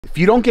If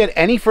you don't get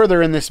any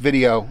further in this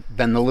video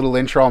than the little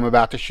intro I'm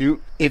about to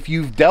shoot, if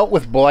you've dealt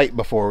with blight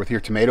before with your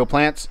tomato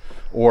plants,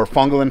 or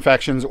fungal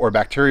infections or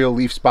bacterial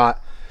leaf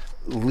spot,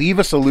 leave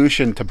a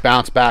solution to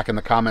bounce back in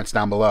the comments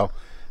down below,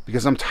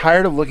 because I'm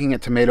tired of looking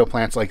at tomato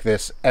plants like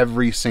this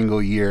every single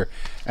year,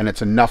 and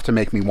it's enough to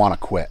make me want to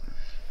quit.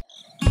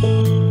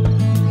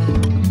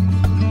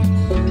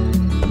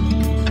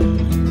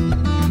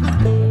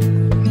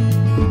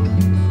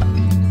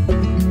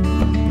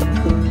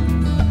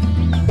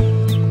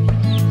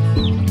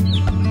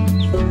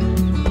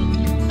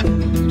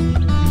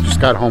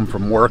 Got home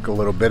from work a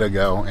little bit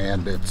ago,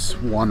 and it's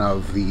one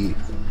of the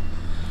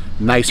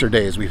nicer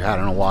days we've had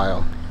in a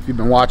while. If you've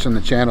been watching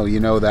the channel,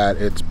 you know that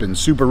it's been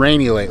super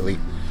rainy lately,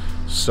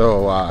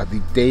 so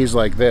the days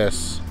like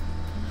this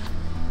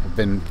have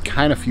been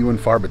kind of few and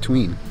far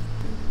between.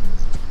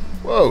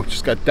 Whoa,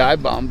 just got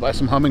dive bombed by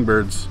some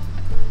hummingbirds.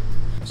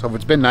 So if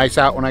it's been nice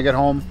out when I get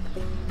home,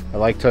 I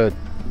like to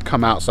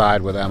come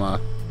outside with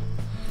Emma.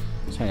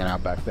 Just hanging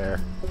out back there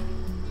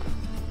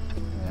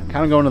and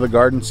kind of go into the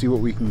garden, see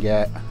what we can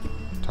get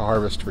to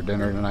harvest for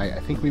dinner tonight. I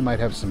think we might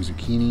have some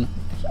zucchini.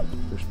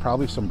 There's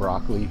probably some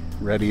broccoli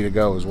ready to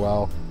go as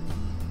well.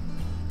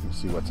 Let's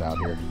see what's out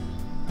here.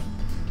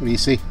 What do you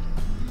see?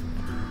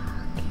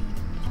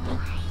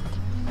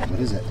 What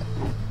is it?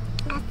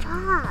 A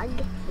frog.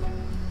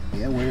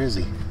 Yeah, where is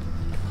he?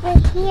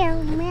 Right here,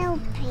 middle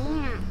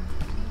plant.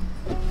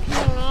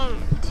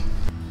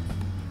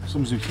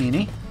 Some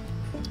zucchini.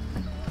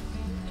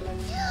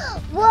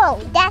 Whoa,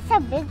 that's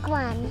a big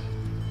one.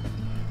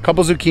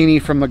 Couple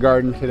zucchini from the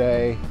garden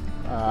today.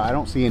 I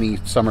don't see any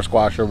summer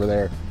squash over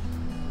there.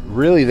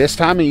 Really, this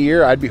time of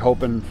year, I'd be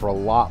hoping for a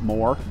lot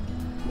more.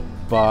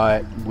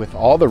 But with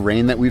all the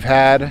rain that we've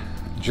had,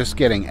 just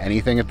getting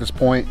anything at this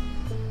point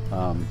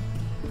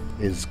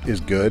is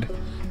good.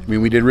 I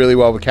mean, we did really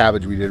well with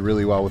cabbage. We did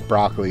really well with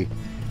broccoli.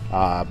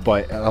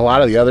 But a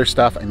lot of the other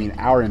stuff, I mean,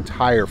 our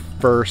entire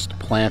first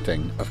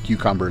planting of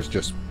cucumbers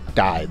just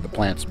died. The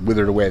plants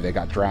withered away. They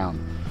got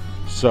drowned.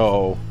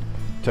 So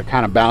to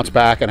kind of bounce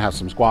back and have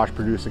some squash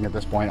producing at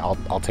this point,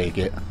 I'll take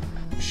it.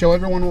 Show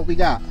everyone what we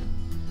got.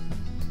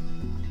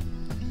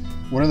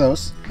 What are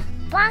those?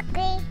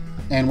 Broccoli.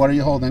 And what are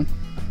you holding?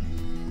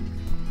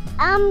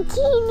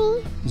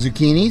 Zucchini.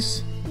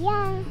 Zucchinis?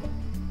 Yeah.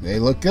 They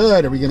look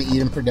good. Are we gonna eat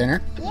them for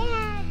dinner?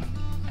 Yeah.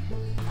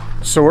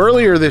 So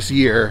earlier this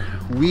year,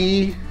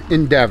 we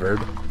endeavored,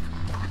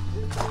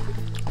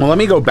 well, let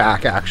me go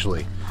back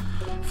actually.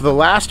 For the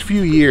last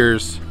few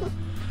years,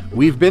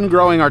 we've been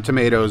growing our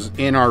tomatoes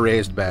in our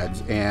raised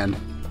beds, and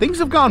things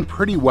have gone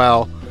pretty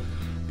well.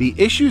 The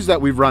issues that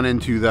we've run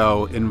into,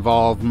 though,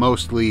 involve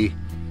mostly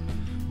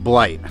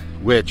blight,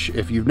 which,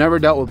 if you've never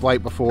dealt with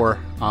blight before,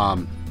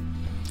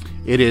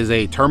 it is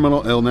a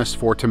terminal illness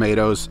for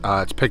tomatoes.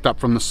 It's picked up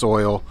from the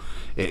soil.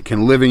 It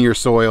can live in your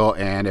soil,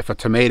 and if a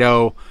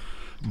tomato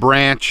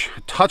branch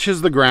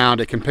touches the ground,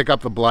 it can pick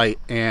up the blight,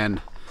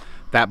 and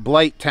that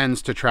blight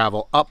tends to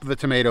travel up the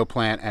tomato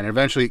plant, and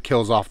eventually it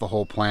kills off the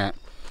whole plant.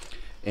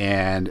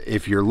 And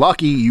if you're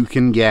lucky, you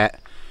can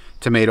get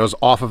tomatoes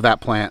off of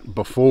that plant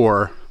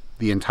before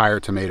the entire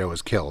tomato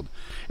is killed.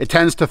 It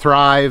tends to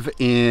thrive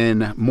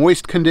in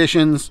moist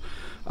conditions,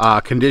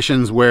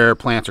 conditions where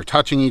plants are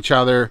touching each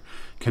other,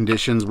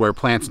 conditions where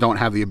plants don't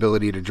have the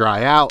ability to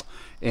dry out,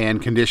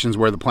 and conditions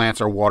where the plants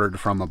are watered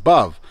from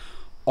above.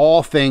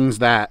 All things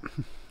that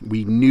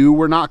we knew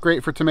were not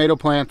great for tomato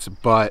plants,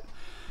 but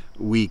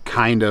we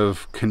kind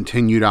of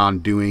continued on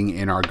doing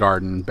in our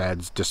garden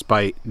beds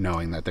despite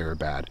knowing that they were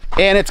bad.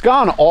 And it's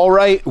gone all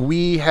right.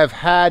 We have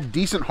had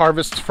decent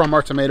harvests from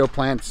our tomato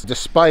plants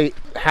despite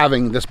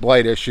having this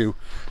blight issue,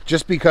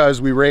 just because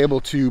we were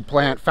able to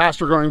plant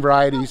faster growing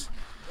varieties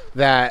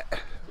that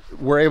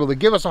were able to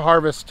give us a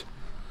harvest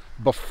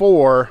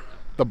before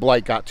the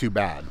blight got too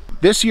bad.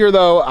 This year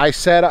though, I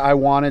said I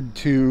wanted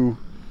to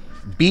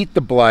beat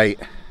the blight,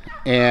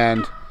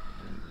 and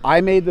I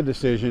made the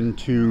decision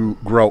to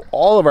grow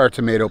all of our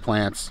tomato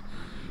plants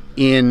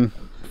in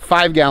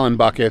 5-gallon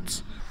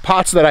buckets,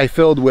 pots that I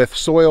filled with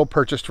soil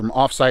purchased from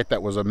offsite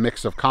that was a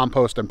mix of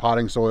compost and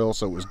potting soil,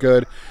 so it was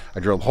good. I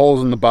drilled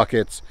holes in the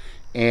buckets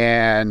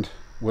and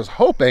was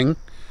hoping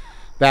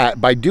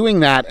that by doing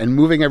that and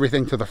moving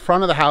everything to the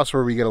front of the house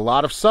where we get a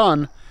lot of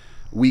sun,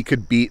 we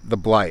could beat the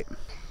blight.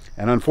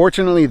 And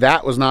unfortunately,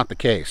 that was not the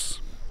case.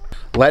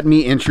 Let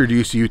me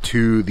introduce you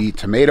to the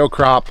tomato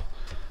crop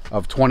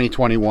of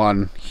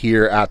 2021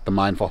 here at the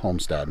Mindful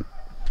Homestead.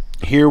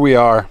 Here we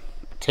are.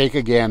 Take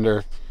a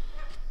gander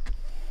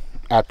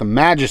at the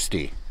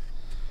majesty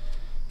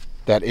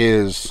that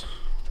is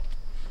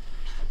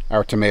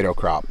our tomato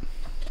crop.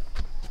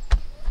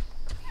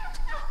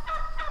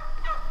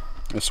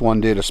 This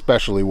one did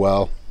especially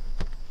well.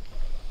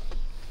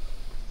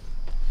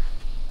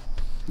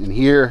 And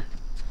here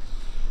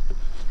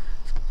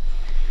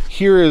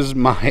is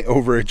my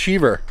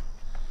overachiever.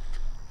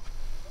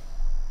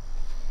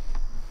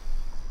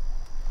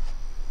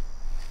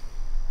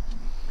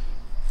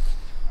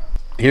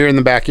 Here in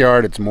the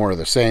backyard, it's more of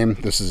the same.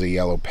 This is a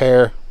yellow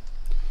pear,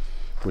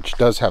 which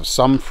does have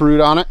some fruit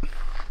on it.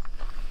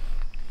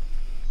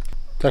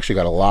 It's actually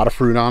got a lot of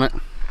fruit on it.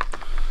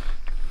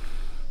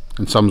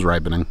 And some's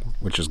ripening,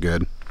 which is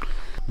good.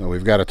 Now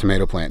we've got a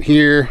tomato plant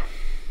here.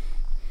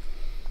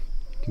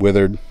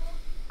 Withered.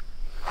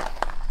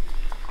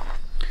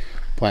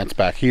 Plants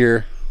back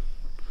here.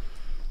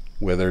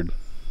 Withered.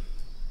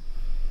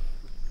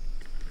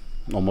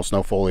 Almost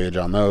no foliage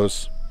on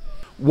those.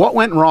 What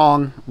went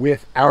wrong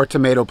with our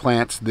tomato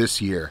plants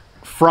this year?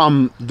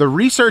 From the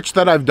research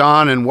that I've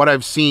done and what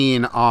I've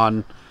seen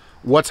on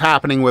what's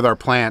happening with our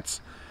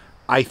plants,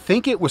 I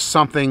think it was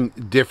something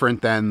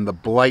different than the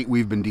blight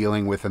we've been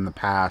dealing with in the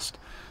past,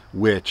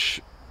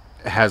 which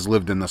has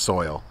lived in the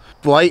soil.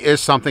 Blight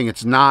is something,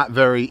 it's not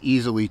very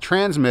easily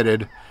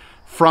transmitted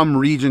from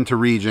region to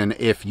region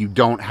if you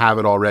don't have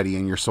it already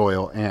in your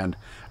soil. And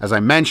as I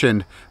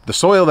mentioned, the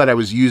soil that I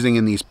was using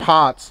in these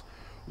pots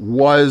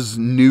was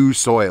new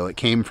soil. It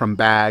came from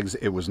bags.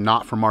 It was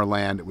not from our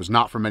land. It was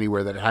not from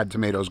anywhere that had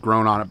tomatoes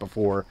grown on it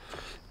before.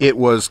 It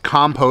was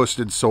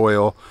composted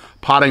soil,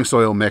 potting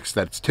soil mix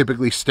that's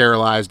typically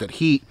sterilized at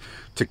heat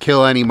to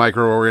kill any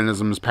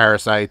microorganisms,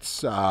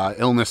 parasites,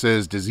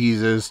 illnesses,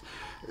 diseases.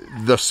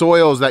 The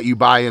soils that you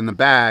buy in the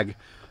bag,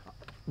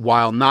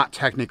 while not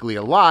technically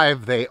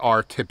alive, they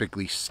are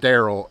typically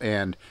sterile.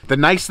 And the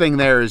nice thing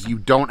there is you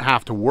don't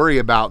have to worry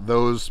about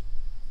those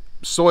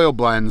soil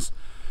blends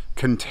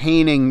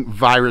containing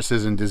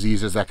viruses and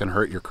diseases that can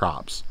hurt your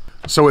crops.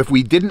 So if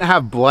we didn't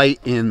have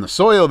blight in the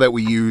soil that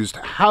we used,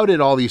 how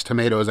did all these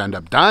tomatoes end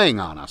up dying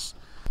on us?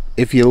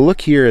 If you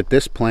look here at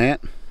this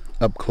plant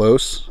up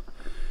close,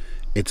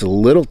 it's a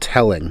little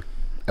telling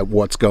at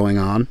what's going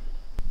on.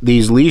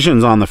 These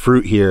lesions on the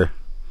fruit here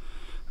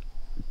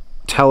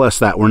tell us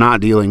that we're not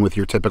dealing with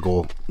your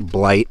typical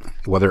blight,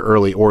 whether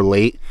early or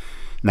late,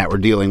 and that we're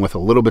dealing with a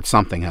little bit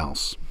something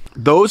else.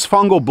 Those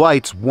fungal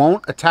blights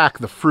won't attack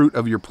the fruit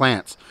of your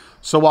plants.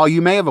 So while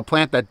you may have a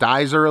plant that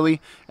dies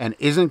early and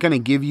isn't going to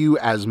give you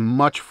as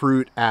much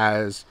fruit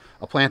as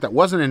a plant that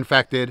wasn't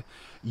infected,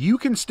 you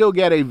can still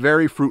get a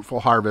very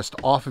fruitful harvest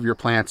off of your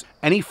plants.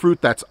 Any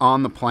fruit that's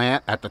on the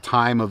plant at the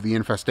time of the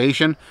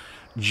infestation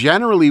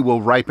generally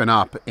will ripen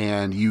up,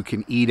 and you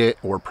can eat it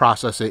or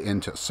process it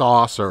into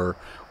sauce or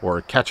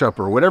ketchup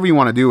or whatever you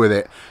want to do with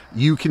it.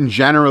 You can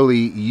generally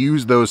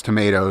use those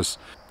tomatoes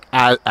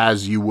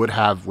as you would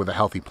have with a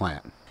healthy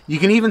plant. You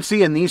can even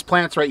see in these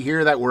plants right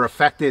here that were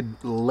affected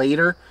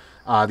later,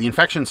 the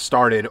infection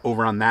started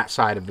over on that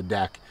side of the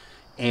deck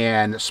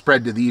and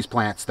spread to these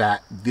plants,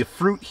 that the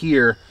fruit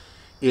here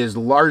is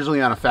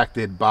largely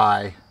unaffected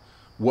by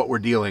what we're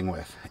dealing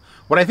with.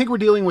 What I think we're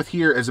dealing with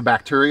here is a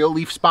bacterial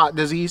leaf spot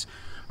disease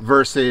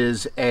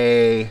versus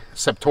a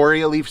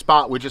septoria leaf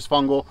spot, which is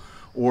fungal,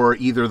 or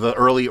either the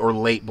early or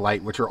late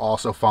blight, which are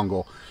also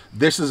fungal.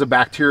 This is a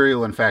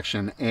bacterial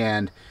infection,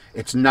 and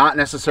it's not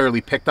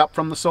necessarily picked up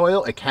from the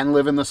soil. It can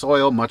live in the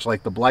soil, much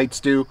like the blights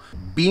do.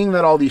 Being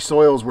that all these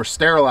soils were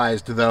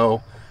sterilized,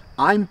 though,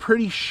 I'm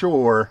pretty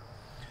sure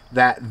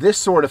that this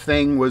sort of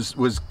thing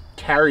was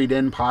carried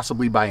in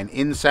possibly by an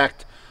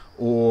insect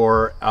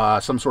or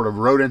some sort of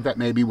rodent that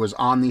maybe was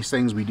on these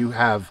things. We do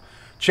have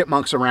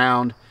chipmunks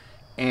around,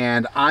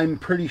 and I'm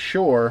pretty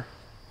sure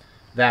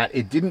that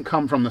it didn't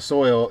come from the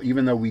soil,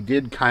 even though we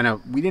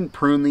didn't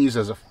prune these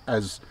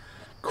as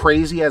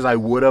crazy as I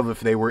would have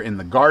if they were in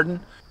the garden.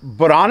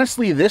 But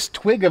honestly, this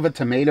twig of a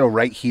tomato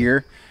right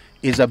here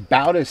is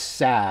about as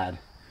sad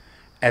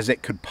as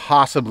it could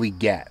possibly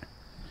get.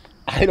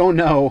 I don't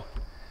know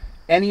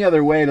any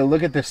other way to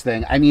look at this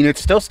thing. I mean,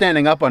 it's still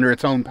standing up under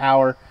its own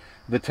power.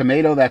 The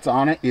tomato that's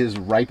on it is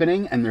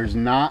ripening, and there's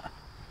not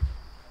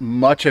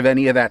much of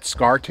any of that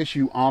scar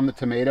tissue on the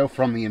tomato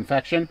from the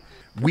infection.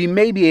 We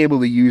may be able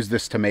to use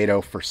this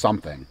tomato for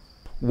something.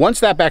 Once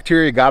that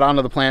bacteria got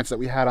onto the plants that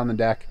we had on the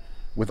deck,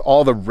 with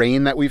all the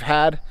rain that we've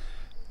had,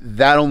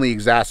 that only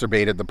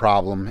exacerbated the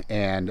problem,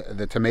 and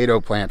the tomato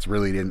plants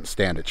really didn't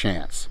stand a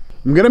chance.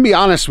 I'm gonna be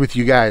honest with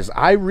you guys,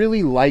 I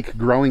really like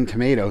growing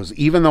tomatoes,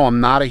 even though I'm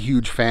not a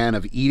huge fan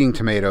of eating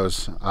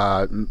tomatoes,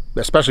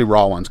 especially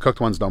raw ones.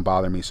 Cooked ones don't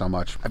bother me so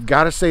much. I've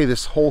gotta say,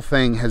 this whole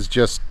thing has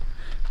just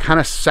kind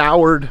of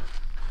soured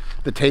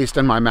the taste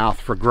in my mouth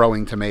for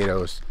growing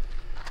tomatoes,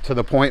 to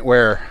the point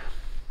where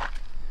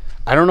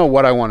I don't know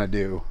what I want to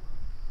do,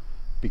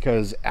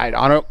 because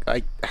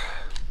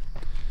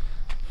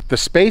the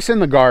space in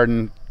the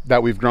garden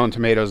that we've grown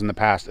tomatoes in the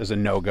past is a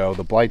no-go.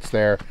 The blight's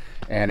there,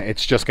 and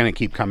it's just going to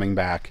keep coming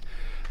back.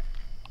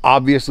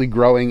 Obviously,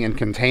 growing in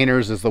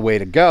containers is the way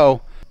to go,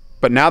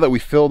 but now that we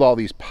filled all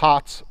these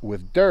pots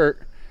with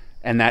dirt,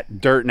 and that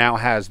dirt now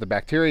has the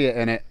bacteria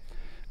in it,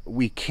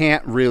 we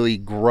can't really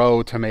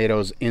grow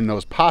tomatoes in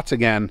those pots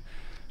again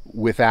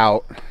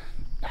without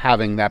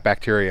having that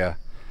bacteria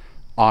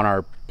on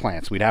our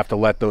plants. We'd have to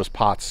let those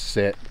pots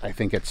sit. I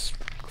think it's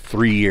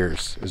 3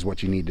 years is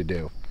what you need to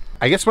do.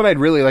 I guess what I'd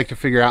really like to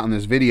figure out in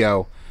this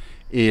video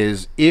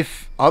is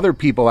if other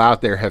people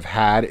out there have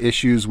had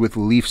issues with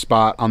leaf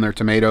spot on their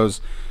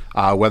tomatoes,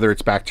 whether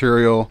it's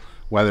bacterial,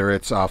 whether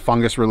it's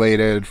fungus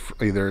related,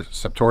 either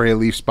septoria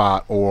leaf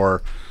spot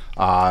or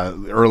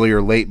early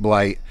or late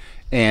blight,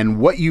 and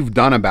what you've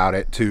done about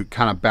it to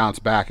kind of bounce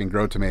back and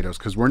grow tomatoes.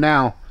 Because we're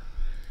now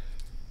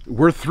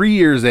we're 3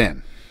 years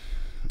in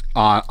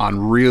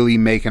on really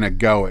making a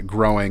go at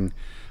growing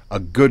a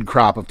good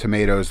crop of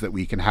tomatoes that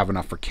we can have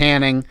enough for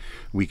canning,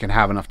 we can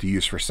have enough to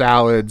use for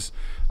salads,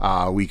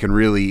 we can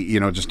really, you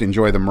know, just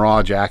enjoy them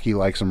raw. Jackie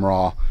likes them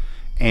raw.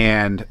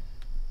 And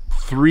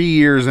 3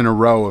 years in a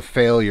row of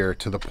failure,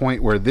 to the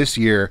point where this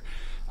year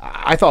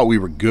I thought we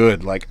were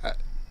good. Like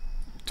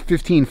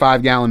 15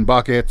 5-gallon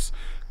buckets,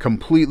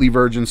 completely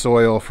virgin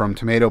soil from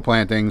tomato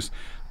plantings.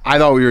 I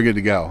thought we were good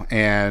to go,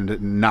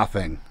 and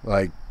nothing.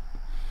 Like,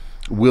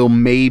 we'll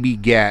maybe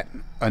get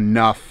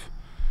enough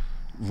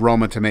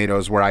Roma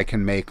tomatoes where I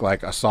can make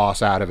like a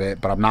sauce out of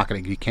it, but I'm not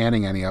going to be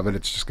canning any of it.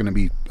 It's just going to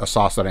be a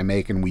sauce that I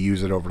make and we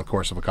use it over the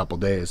course of a couple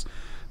days.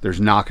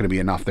 There's not going to be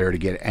enough there to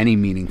get any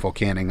meaningful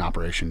canning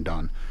operation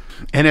done.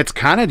 And it's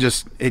kind of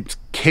just, it's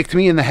kicked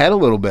me in the head a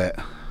little bit.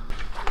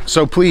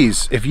 So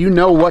please, if you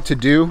know what to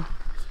do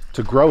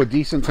to grow a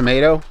decent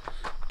tomato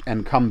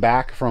and come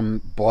back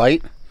from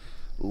blight,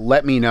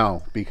 let me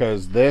know,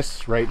 because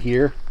this right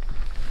here,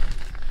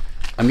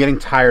 I'm getting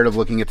tired of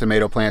looking at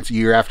tomato plants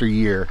year after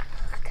year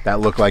that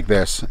look like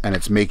this, and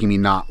it's making me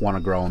not want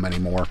to grow them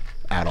anymore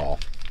at all.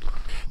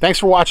 Thanks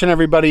for watching,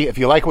 everybody. If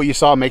you like what you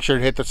saw, make sure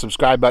to hit the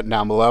subscribe button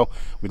down below.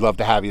 We'd love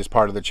to have you as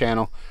part of the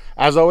channel.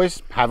 As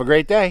always, have a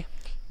great day.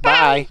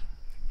 Bye.